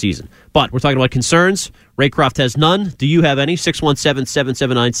having a great season. But we're talking about concerns. Raycroft has none. Do you have any?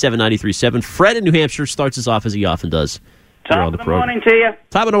 617-779-7937. Fred in New Hampshire starts us off as he often does. Top of the morning to you.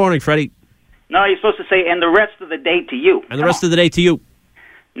 Top of the morning, Freddie. No, you're supposed to say, and the rest of the day to you. And the rest of the day to you.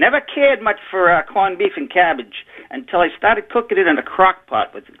 Never cared much for corned beef and cabbage until I started cooking it in a crock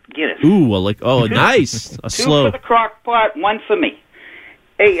pot with Guinness. Ooh, nice. A 2 slow. for the crock pot, 1 for me.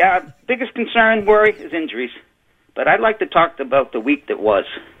 Hey, biggest concern, worry, is injuries. But I'd like to talk about the week that was.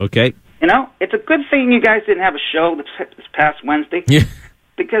 Okay. It's a good thing you guys didn't have a show this past Wednesday. Yeah.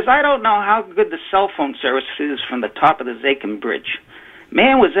 Because I don't know how good the cell phone service is from the top of the Zakin Bridge.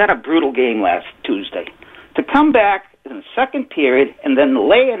 Man, was that a brutal game last Tuesday. To come back in the second period and then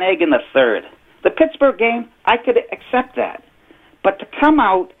lay an egg in the third. The Pittsburgh game, I could accept that. But to come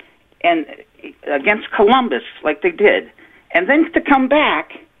out and against Columbus like they did, and then to come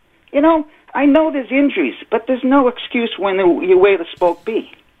back, I know there's injuries, but there's no excuse when you weigh the spoke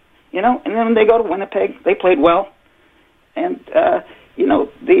be. And then when they go to Winnipeg, they played well. And,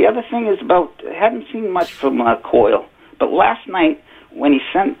 the other thing is I hadn't seen much from Coyle, but last night when he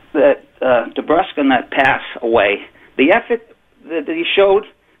sent DeBrusk on that pass away, the effort that he showed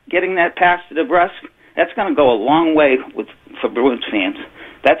getting that pass to DeBrusk, that's going to go a long way for Bruins fans.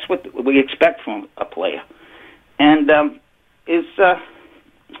 That's what we expect from a player. And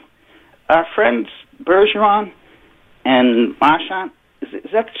our friends Bergeron and Marchand,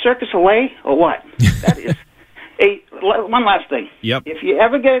 is that Circus LA or what? That is. Hey, one last thing. Yep. If you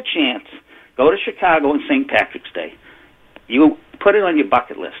ever get a chance, go to Chicago on St. Patrick's Day. You put it on your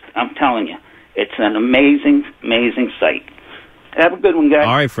bucket list. I'm telling you, it's an amazing, amazing sight. Have a good one, guys.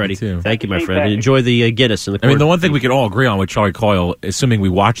 All right, Freddie. Thank you, my friend. Enjoy the Guinness in the court. I mean, the one thing we can all agree on with Charlie Coyle, assuming we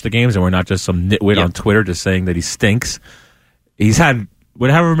watch the games and we're not just some nitwit on Twitter just saying that he stinks, he's had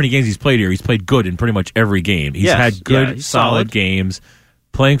however many games he's played here, he's played good in pretty much every game. He's had good, solid games,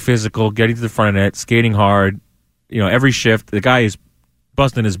 playing physical, getting to the front of net, skating hard. Every shift, the guy is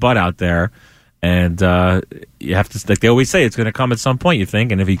busting his butt out there, and you have to, like they always say, it's going to come at some point, you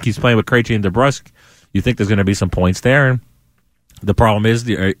think, and if he keeps playing with Krejci and DeBrusk, you think there's going to be some points there, and the problem is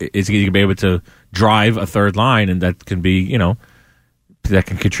he going to be able to drive a third line, and that can be, that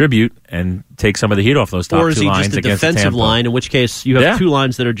can contribute and take some of the heat off those top or is two he lines just a against defensive Tampa. line, in which case you have two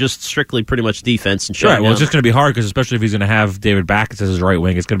lines that are just strictly pretty much defense and shutting Right, well, it's just going to be hard because especially if he's going to have David Backes as his right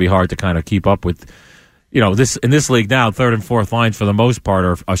wing, it's going to be hard to kind of keep up with. This in this league now, third and fourth lines for the most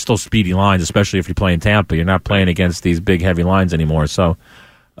part are still speedy lines, especially if you play in Tampa. You're not playing against these big, heavy lines anymore. So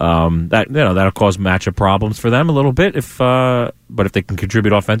that'll cause matchup problems for them a little bit. But if they can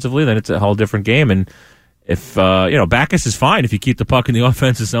contribute offensively, then it's a whole different game. And if Backes is fine if you keep the puck in the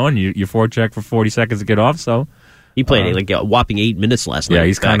offensive zone, you forecheck for 40 seconds to get off. So he played like a whopping 8 minutes last night. Yeah,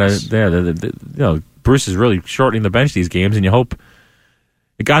 he's kind of there. Bruce is really shortening the bench these games, and you hope.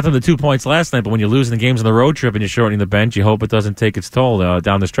 It got them the 2 points last night, but when you're losing the games on the road trip and you're shortening the bench, you hope it doesn't take its toll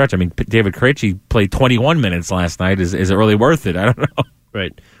down the stretch. I mean, David Krejci played 21 minutes last night. Is it really worth it? I don't know.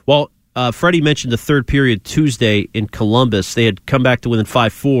 Right. Well, Freddie mentioned the third period Tuesday in Columbus. They had come back to within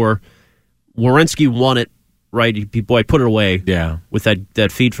 5-4. Werenski won it, right? He put it away with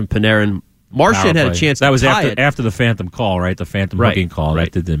that feed from Panarin. Marchand had a chance to tie it. That was after the phantom call, right? The phantom hooking call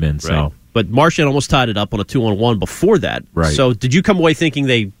that did them in. Right. So. But Marchand almost tied it up on a 2-on-1 before that. Right. So did you come away thinking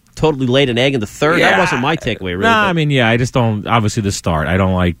they totally laid an egg in the third? Yeah. That wasn't my takeaway, really. I mean, I just don't. Obviously, the start, I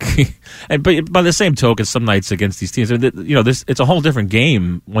don't like. But by the same token, some nights against these teams, it's a whole different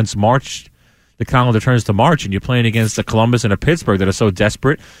game once the calendar turns to March, and you're playing against a Columbus and a Pittsburgh that are so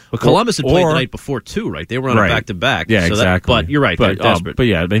desperate. But Columbus had played the night before too, right? They were on a back-to-back. Yeah, so exactly. But you're right, they're desperate. But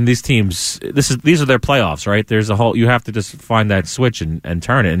yeah, I mean, these teams, these are their playoffs, right? There's a whole. You have to just find that switch and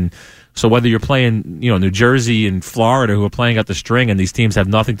turn it. And so whether you're playing, New Jersey and Florida, who are playing at the string, and these teams have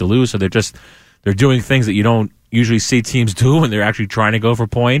nothing to lose, so they're doing things that you don't usually see teams do when they're actually trying to go for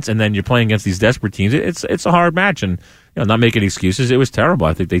points, and then you're playing against these desperate teams. It's a hard match, and not making excuses. It was terrible.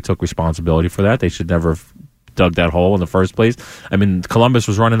 I think they took responsibility for that. They should never have dug that hole in the first place. I mean, Columbus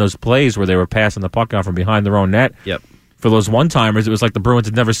was running those plays where they were passing the puck out from behind their own net. Yep. For those one-timers, it was like the Bruins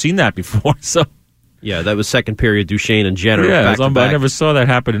had never seen that before. So. Yeah, that was second period, Duchesne and Jenner. Yeah, back-to-back. I never saw that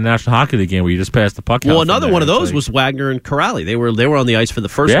happen in National Hockey League game where you just passed the puck out. Well, another one of those was Wagner and Corrali. They were on the ice for the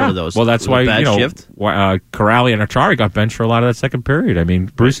first one of those. Well, that's why shift. Corrali and Achari got benched for a lot of that second period. I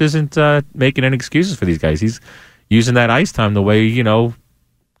mean, Bruce isn't making any excuses for these guys. He's using that ice time the way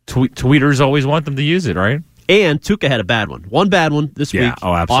tweeters always want them to use it, right? And Tuukka had a bad one. One bad one this week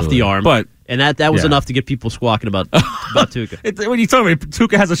off the arm. And that was enough to get people squawking about Tuukka. When you tell me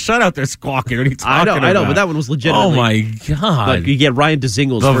Tuukka has a shutout, they're squawking. What are you talking about? I know, but that one was legitimate. Oh, my God. But you get Ryan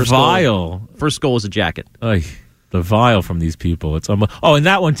Dzingel's first goal was a jacket. The vile from these people. It's and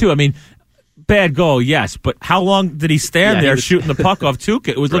that one, too. I mean, bad goal, yes, but how long did he stand there shooting the puck off Tuukka?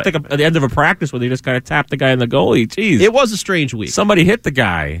 It looked like at the end of a practice where they just kind of tapped the guy in the goalie. Jeez. It was a strange week. Somebody hit the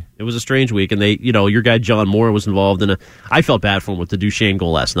guy. It was a strange week, and your guy John Moore was involved in I felt bad for him with the Duchesne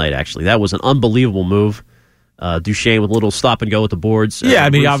goal last night, actually. That was an unbelievable move. Duchesne with a little stop and go with the boards. Yeah,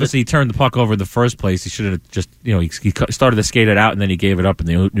 I mean, obviously he turned the puck over in the first place. He should have just, he started to skate it out, and then he gave it up in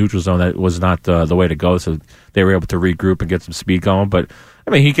the neutral zone. That was not the way to go, so they were able to regroup and get some speed going. But,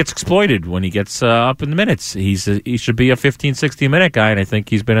 I mean, he gets exploited when he gets up in the minutes. He should be a 15, 16-minute guy, and I think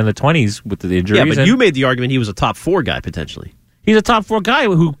he's been in the 20s with the injuries. Yeah, but you made the argument he was a top 4 guy, potentially. He's a top 4 guy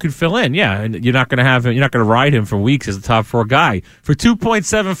who could fill in, yeah. And you're not going to ride him for weeks as a top 4 guy. For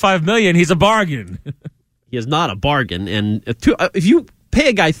 $2.75 million, he's a bargain. He is not a bargain, and if you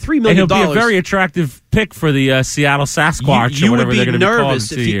pay a guy $3 million, and he'll be a very attractive pick for the Seattle Sasquatch or whatever they're going to be called in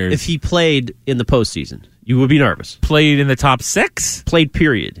 2 years. If he played in the postseason. You would be nervous. Played in the top 6? Played,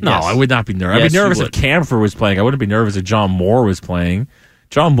 period. No, yes. I would not be nervous. Yes, I'd be nervous if Camphor was playing. I wouldn't be nervous if John Moore was playing.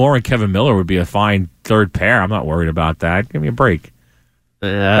 John Moore and Kevin Miller would be a fine third pair. I'm not worried about that. Give me a break.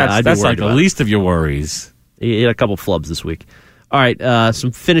 That's like the least of your worries. He had a couple flubs this week. All right,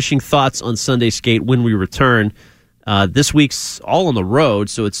 some finishing thoughts on Sunday Skate when we return. This week's all on the road,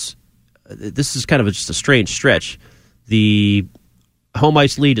 so this is kind of just a strange stretch. The home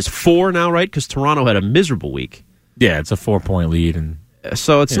ice lead is 4 now, right? Because Toronto had a miserable week. Yeah, it's a 4-point lead, and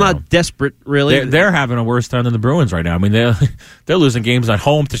so it's not desperate, really. They're having a worse time than the Bruins right now. I mean, they're losing games at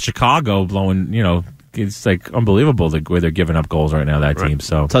home to Chicago, blowing. It's like unbelievable the way they're giving up goals right now. That team.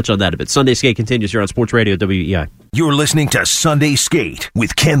 So touch on that a bit. Sunday Skate continues here on Sports Radio WEI. You're listening to Sunday Skate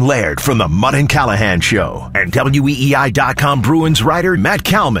with Ken Laird from the Mudd and Callahan Show and WEEI.com Bruins writer Matt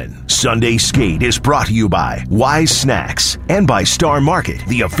Kalman. Sunday Skate is brought to you by Wise Snacks and by Star Market,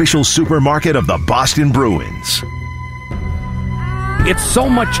 the official supermarket of the Boston Bruins. it's so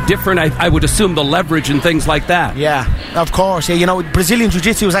much different, I would assume, the leverage and things like that. Yeah, of course. Yeah, you know, Brazilian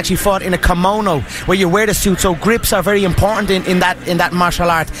Jiu-Jitsu is actually fought in a kimono where you wear the suit, so grips are very important in that martial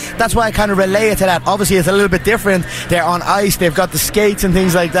art. That's why I kind of relate it to that. Obviously, it's a little bit different. They're on ice, they've got the skates and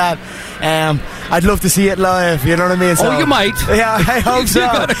things like that. I'd love to see it live, you know what I mean? So, you might. Yeah, I hope so.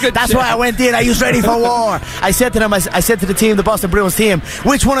 That's why I went in. I was ready for war. I said to them, I said to the team, the Boston Bruins team,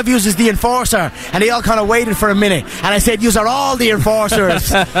 which one of you is the enforcer? And they all kind of waited for a minute. And I said, yous are all the enforcers.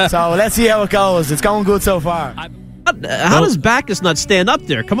 So let's see how it goes. It's going good so far. How does Backus not stand up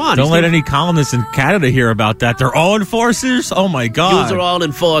there? Come on. Don't let any columnists in Canada hear about that. They're all enforcers? Oh, my God. Yous are all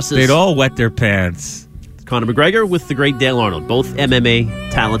enforcers. They'd all wet their pants. Conor McGregor with the great Dale Arnold. Both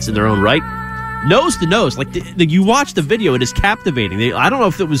MMA talents in their own right. Nose to nose. Like, you watch the video, it is captivating. I don't know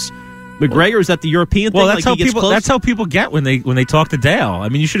if it was McGregor, is that the European thing? Well, that's how people get when they talk to Dale. I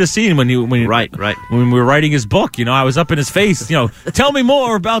mean, you should have seen when right. When we were writing his book, you know, I was up in his face, you know, tell me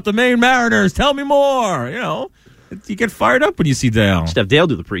more about the Maine Mariners. Tell me more. You know, you get fired up when you see Dale. Just have Dale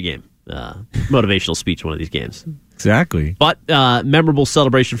do the pregame motivational speech one of these games. Exactly. But memorable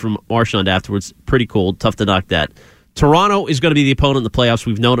celebration from Marchand afterwards. Pretty cool. Tough to knock that. Toronto is going to be the opponent in the playoffs.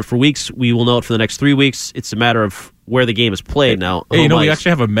 We've known it for weeks. We will know it for the next 3 weeks. It's a matter of where the game is played now. Hey, we actually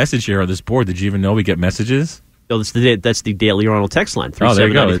have a message here on this board. Did you even know we get messages? Oh, that's the Daily Arnold text line,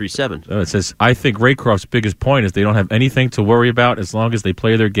 37937. It says, I think Raycroft's biggest point is they don't have anything to worry about as long as they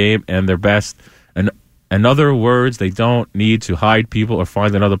play their game and their best. And in other words, they don't need to hide people or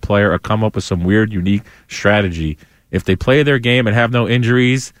find another player or come up with some weird, unique strategy. If they play their game and have no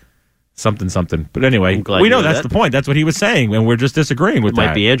injuries, something. But anyway, we know that's the point. That's what he was saying, and we're just disagreeing with that.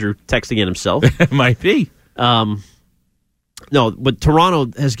 Might be Andrew texting it himself. It might be. No, but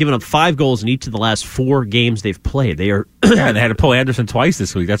Toronto has given up 5 goals in each of the last 4 games they've played. They are and they had to pull Anderson twice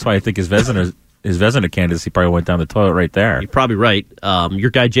this week. That's why I think his Vezina candidacy probably went down the toilet right there. You're probably right.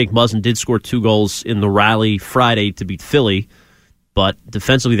 Your guy Jake Muzzin did score 2 goals in the rally Friday to beat Philly, but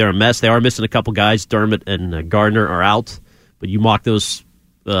defensively they're a mess. They are missing a couple guys. Dermott and Gardner are out, but you mock those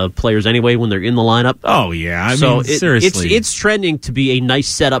players anyway when they're in the lineup. Oh, yeah. I mean, seriously. It's trending to be a nice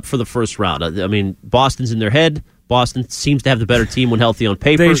setup for the first round. I mean, Boston's in their head. Boston seems to have the better team when healthy on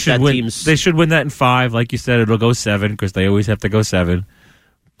paper. They should win that in 5. Like you said, it'll go 7 because they always have to go 7.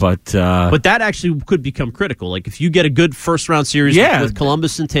 But that actually could become critical. Like if you get a good first-round series with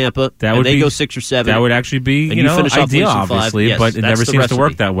Columbus and Tampa, and they go 6 or 7. That would actually be finish ideal, off obviously. Yes, but it never seems to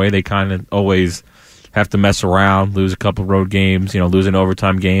work that way. They kind of always have to mess around, lose a couple road games, lose an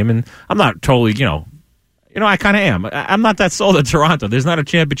overtime game. And I'm not totally, I kind of am. I'm not that sold at Toronto. There's not a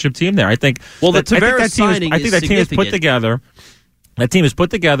championship team there. I think. Well, the Tavares signing I think that team is put together. That team is put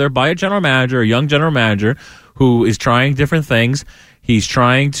together by a general manager, a young general manager, who is trying different things. He's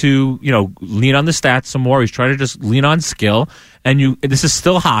trying to, lean on the stats some more. He's trying to just lean on skill. And this is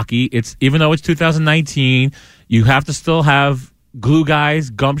still hockey. Even though it's 2019, you have to still have glue guys,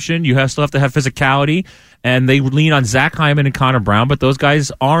 gumption. You still have to have physicality. And they lean on Zach Hyman and Connor Brown, but those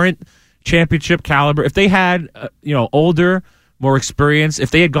guys aren't championship caliber. If they had, older, more experience, if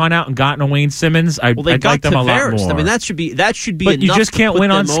they had gone out and gotten a Wayne Simmons, I'd like them a lot more. I mean, that should be. But you just can't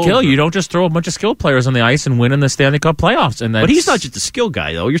win on skill. Over. You don't just throw a bunch of skill players on the ice and win in the Stanley Cup playoffs. But he's not just a skill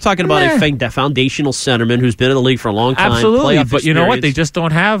guy, though. You're talking about a foundational centerman who's been in the league for a long time. Absolutely, but you know what? They just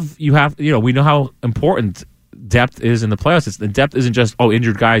don't have. We know how important depth is in the playoffs. The depth isn't just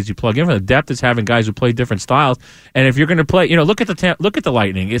injured guys you plug in for. The depth is having guys who play different styles. And if you're going to play, look at the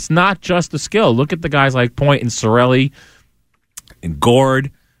Lightning. It's not just the skill. Look at the guys like Point and Cirelli and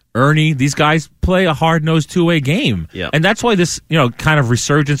Gord, Ernie. These guys play a hard-nosed two-way game. Yeah. And that's why this, kind of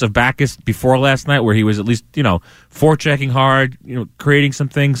resurgence of Backus before last night, where he was at least, forechecking hard, creating some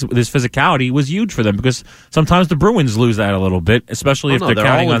things with his phicality was huge for them, because sometimes the Bruins lose that a little bit, especially if they're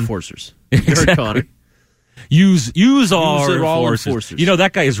counting all on enforcers. Exactly. Use all enforcers.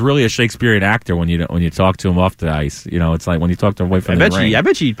 That guy is really a Shakespearean actor when you talk to him off the ice. It's like when you talk to him away from the ring. I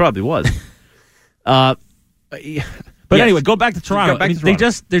bet you he probably was. But anyway, go back to Toronto.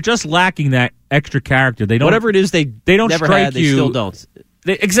 They're just lacking that extra character. They don't. Whatever it is, they don't never strike had, you. They still don't.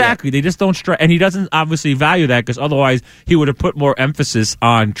 Exactly. Yeah. They just don't strike, and he doesn't obviously value that, because otherwise he would have put more emphasis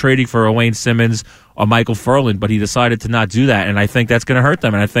on trading for a Wayne Simmons or Michael Ferland. But he decided to not do that, and I think that's going to hurt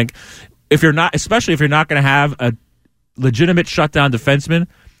them. And I think especially if you're not going to have a legitimate shutdown defenseman,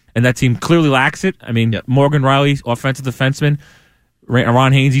 and that team clearly lacks it. I mean, Morgan Riley, offensive defenseman,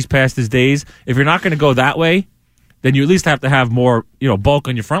 Ron Hainsey's past his days. If you're not going to go that way, then you at least have to have more, bulk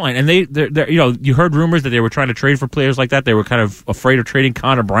on your front line. And they're you heard rumors that they were trying to trade for players like that. They were kind of afraid of trading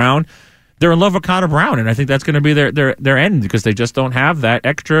Connor Brown. They're in love with Connor Brown, and I think that's going to be their end, because they just don't have that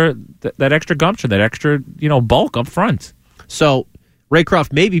extra gumption, that extra bulk up front. So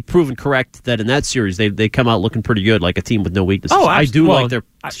Raycroft may be proven correct that in that series they come out looking pretty good, like a team with no weaknesses. Oh, I do like their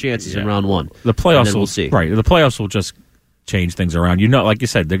chances in round one. The playoffs we'll see. Right. The playoffs will just change things around. Like you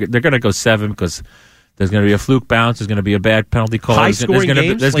said, they're going to go 7 because there's going to be a fluke bounce. There's going to be a bad penalty call. High-scoring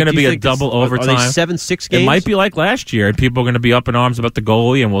games? There's going to be a double overtime. Are they 7-6 games? It might be like last year, and people are going to be up in arms about the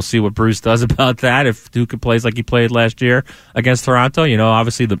goalie, and we'll see what Bruce does about that if Duke plays like he played last year against Toronto.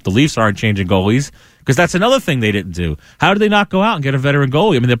 Obviously the Leafs aren't changing goalies because that's another thing they didn't do. How did they not go out and get a veteran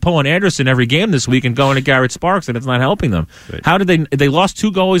goalie? I mean, they're pulling Anderson every game this week and going to Garrett Sparks, and it's not helping them. Right. How did they lost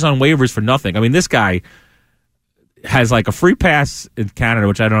 2 goalies on waivers for nothing? I mean, this guy has like a free pass in Canada,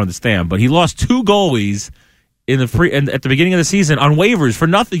 which I don't understand, but he lost 2 goalies at the beginning of the season on waivers for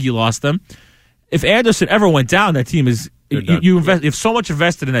nothing. You lost them. If Anderson ever went down, that team is you have so much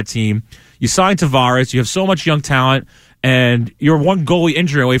invested in that team. You signed Tavares. You have so much young talent, and you're 1 goalie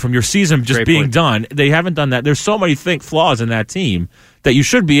injury away from your season just being done. They haven't done that. There's so many flaws in that team that you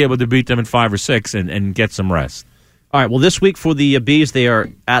should be able to beat them in 5 or 6 and get some rest. All right, well, this week for the Bees, they are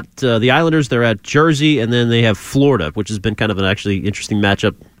at the Islanders, they're at Jersey, and then they have Florida, which has been kind of an actually interesting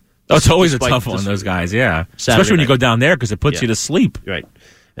matchup. Oh, it's always a tough one, those guys, yeah. Especially when you go down there because it puts you to sleep. Right.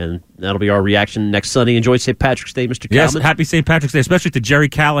 And that'll be our reaction next Sunday. Enjoy St. Patrick's Day, Mr. Kalman. Yes, happy St. Patrick's Day, especially to Jerry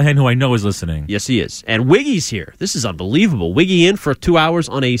Callahan, who I know is listening. Yes, he is. And Wiggy's here. This is unbelievable. Wiggy in for 2 hours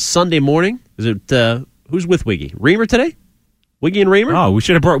on a Sunday morning. Is it who's with Wiggy? Reamer today? Wiggy and Reamer? Oh, we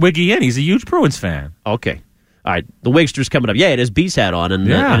should have brought Wiggy in. He's a huge Bruins fan. Okay. All right, the Wigster's coming up. Yeah, it has Beast hat on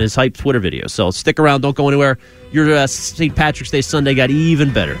and his hype Twitter video. So stick around. Don't go anywhere. Your St. Patrick's Day Sunday got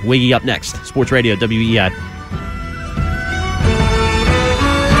even better. Wiggy up next. Sports Radio, WEI.